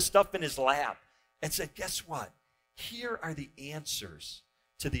dump this stuff in his lap and said, "Guess what? Here are the answers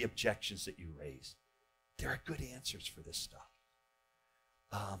to the objections that you raised. There are good answers for this stuff."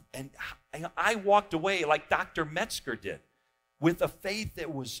 And I walked away like Dr. Metzger did, with a faith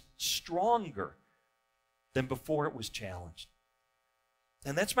that was stronger than before it was challenged.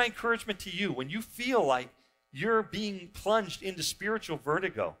 And that's my encouragement to you. When you feel like you're being plunged into spiritual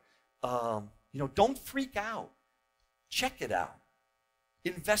vertigo, don't freak out. Check it out.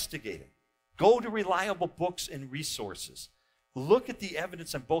 Investigate it. Go to reliable books and resources. Look at the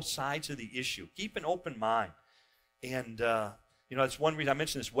evidence on both sides of the issue. Keep an open mind. And, that's one reason I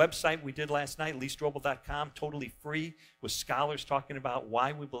mentioned this website we did last night, leestrobel.com, totally free, with scholars talking about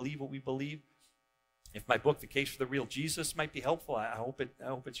why we believe what we believe. If my book, The Case for the Real Jesus, might be helpful, I hope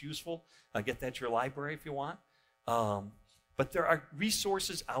it's useful. Get that to your library if you want. But there are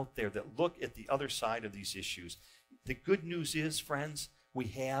resources out there that look at the other side of these issues. The good news is, friends, we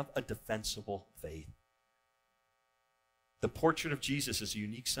have a defensible faith. The portrait of Jesus as a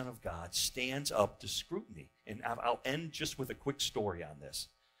unique Son of God stands up to scrutiny. And I'll end just with a quick story on this.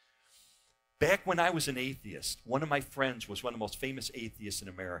 Back when I was an atheist, one of my friends was one of the most famous atheists in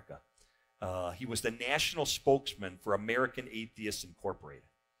America. He was the national spokesman for American Atheists Incorporated.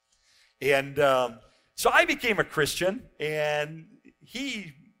 And so I became a Christian, and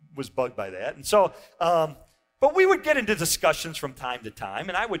he was bugged by that. And so, but we would get into discussions from time to time,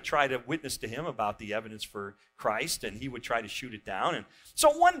 and I would try to witness to him about the evidence for Christ, and he would try to shoot it down. And so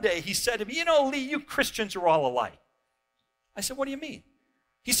one day he said to me, "Lee, you Christians are all alike." I said, "What do you mean?"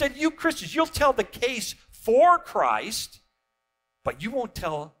 He said, "You Christians, you'll tell the case for Christ, but you won't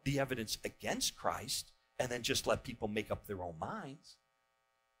tell the evidence against Christ and then just let people make up their own minds."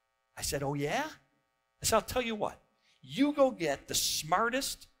 I said, "Oh, yeah?" I said, "I'll tell you what. You go get the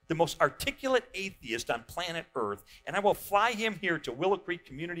smartest, the most articulate atheist on planet Earth, and I will fly him here to Willow Creek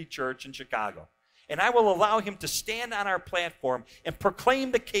Community Church in Chicago, and I will allow him to stand on our platform and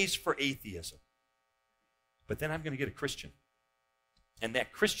proclaim the case for atheism. But then I'm going to get a Christian, and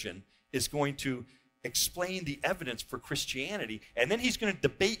that Christian is going to explain the evidence for Christianity, and then he's going to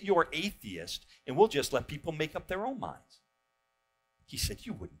debate your atheist, and we'll just let people make up their own minds." He said,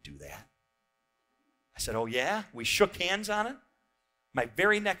 "You wouldn't do that." I said, "Oh, yeah?" We shook hands on it. My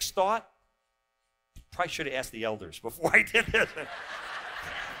very next thought, probably should have asked the elders before I did this.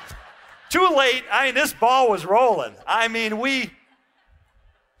 Too late. This ball was rolling.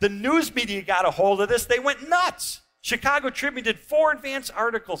 The news media got a hold of this. They went nuts. Chicago Tribune did 4 advance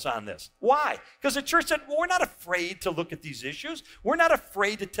articles on this. Why? Because the church said, well, we're not afraid to look at these issues. We're not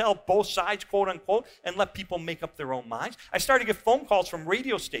afraid to tell both sides, quote unquote, and let people make up their own minds. I started to get phone calls from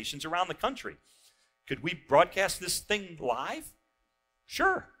radio stations around the country. Could we broadcast this thing live?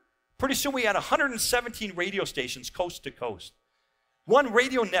 Sure. Pretty soon we had 117 radio stations coast to coast. One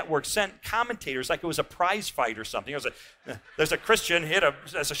radio network sent commentators like it was a prize fight or something. It was there's a Christian hit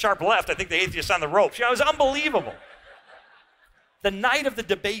a sharp left. I think the atheist's on the ropes. It was unbelievable. The night of the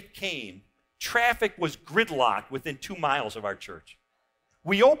debate came, traffic was gridlocked within 2 miles of our church.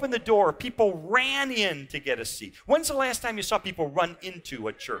 We opened the door, people ran in to get a seat. When's the last time you saw people run into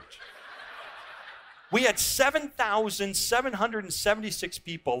a church? We had 7,776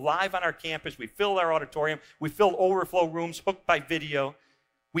 people live on our campus. We filled our auditorium. We filled overflow rooms hooked by video.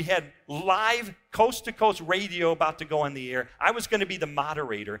 We had live coast-to-coast radio about to go on the air. I was going to be the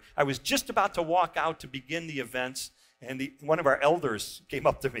moderator. I was just about to walk out to begin the events, and one of our elders came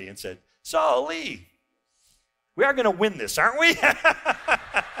up to me and said, "So, Lee, we are going to win this, aren't we?"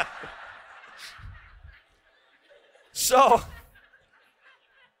 So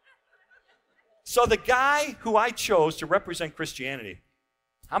the guy who I chose to represent Christianity,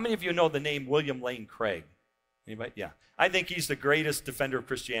 how many of you know the name William Lane Craig? Anybody? Yeah. I think he's the greatest defender of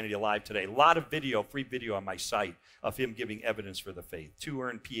Christianity alive today. A lot of video, free video on my site of him giving evidence for the faith. 2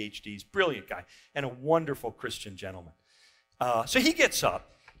 earned PhDs, brilliant guy, and a wonderful Christian gentleman. So he gets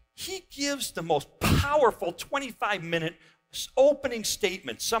up. He gives the most powerful 25-minute opening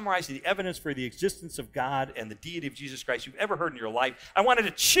statement summarizing the evidence for the existence of God and the deity of Jesus Christ you've ever heard in your life. I wanted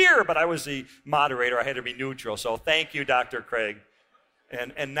to cheer, but I was the moderator. I had to be neutral. So thank you, Dr. Craig.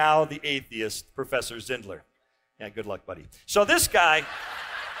 And now the atheist, Professor Zindler. Yeah, good luck, buddy. So this guy,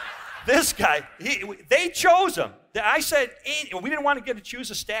 they chose him. I said, we didn't want to get to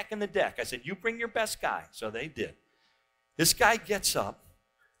choose a stack in the deck. I said, you bring your best guy. So they did. This guy gets up,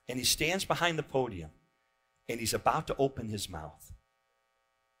 and he stands behind the podium, and he's about to open his mouth.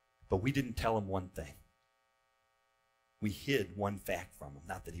 But we didn't tell him one thing. We hid one fact from him,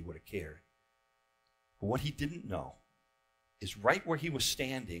 not that he would have cared. But what he didn't know is right where he was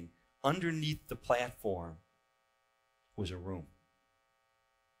standing, underneath the platform, was a room.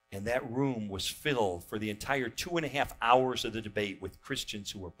 And that room was filled for the entire 2.5 hours of the debate with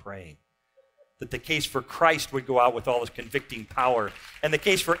Christians who were praying that the case for Christ would go out with all its convicting power, and the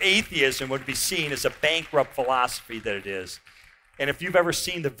case for atheism would be seen as a bankrupt philosophy that it is. And if you've ever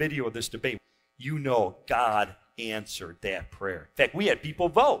seen the video of this debate, you know God answered that prayer. In fact, we had people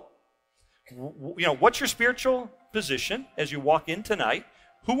vote. You know, what's your spiritual position as you walk in tonight?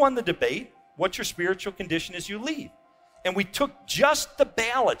 Who won the debate? What's your spiritual condition as you leave? And we took just the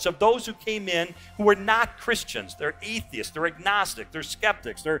ballots of those who came in who were not Christians. They're atheists, they're agnostic, they're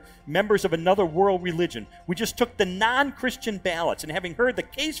skeptics, they're members of another world religion. We just took the non-Christian ballots, and having heard the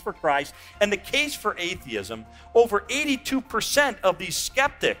case for Christ and the case for atheism, over 82% of these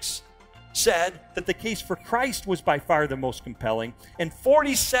skeptics said that the case for Christ was by far the most compelling, and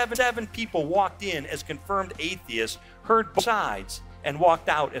 47 people walked in as confirmed atheists, heard both sides, and walked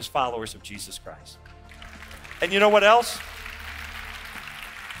out as followers of Jesus Christ. And you know what else?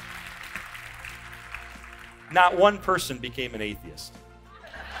 Not one person became an atheist.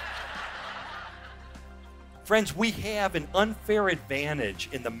 Friends, we have an unfair advantage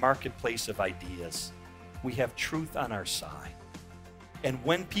in the marketplace of ideas. We have truth on our side. And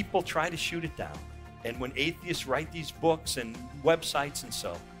when people try to shoot it down, and when atheists write these books and websites and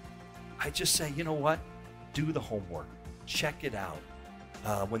so, I just say, you know what? Do the homework. Check it out.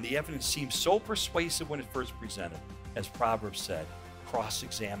 When the evidence seems so persuasive when it first presented, as Proverbs said,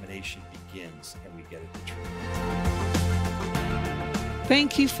 cross-examination begins and we get at the truth.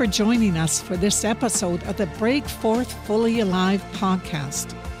 Thank you for joining us for this episode of the Break Forth Fully Alive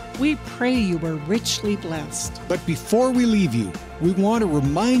podcast. We pray you were richly blessed. But before we leave you, we want to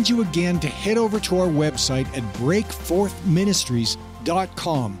remind you again to head over to our website at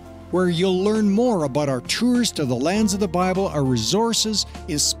breakforthministries.com, where you'll learn more about our tours to the lands of the Bible, our resources,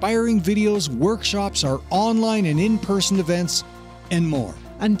 inspiring videos, workshops, our online and in-person events, and more.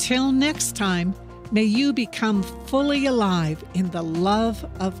 Until next time, may you become fully alive in the love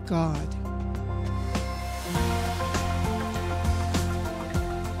of God.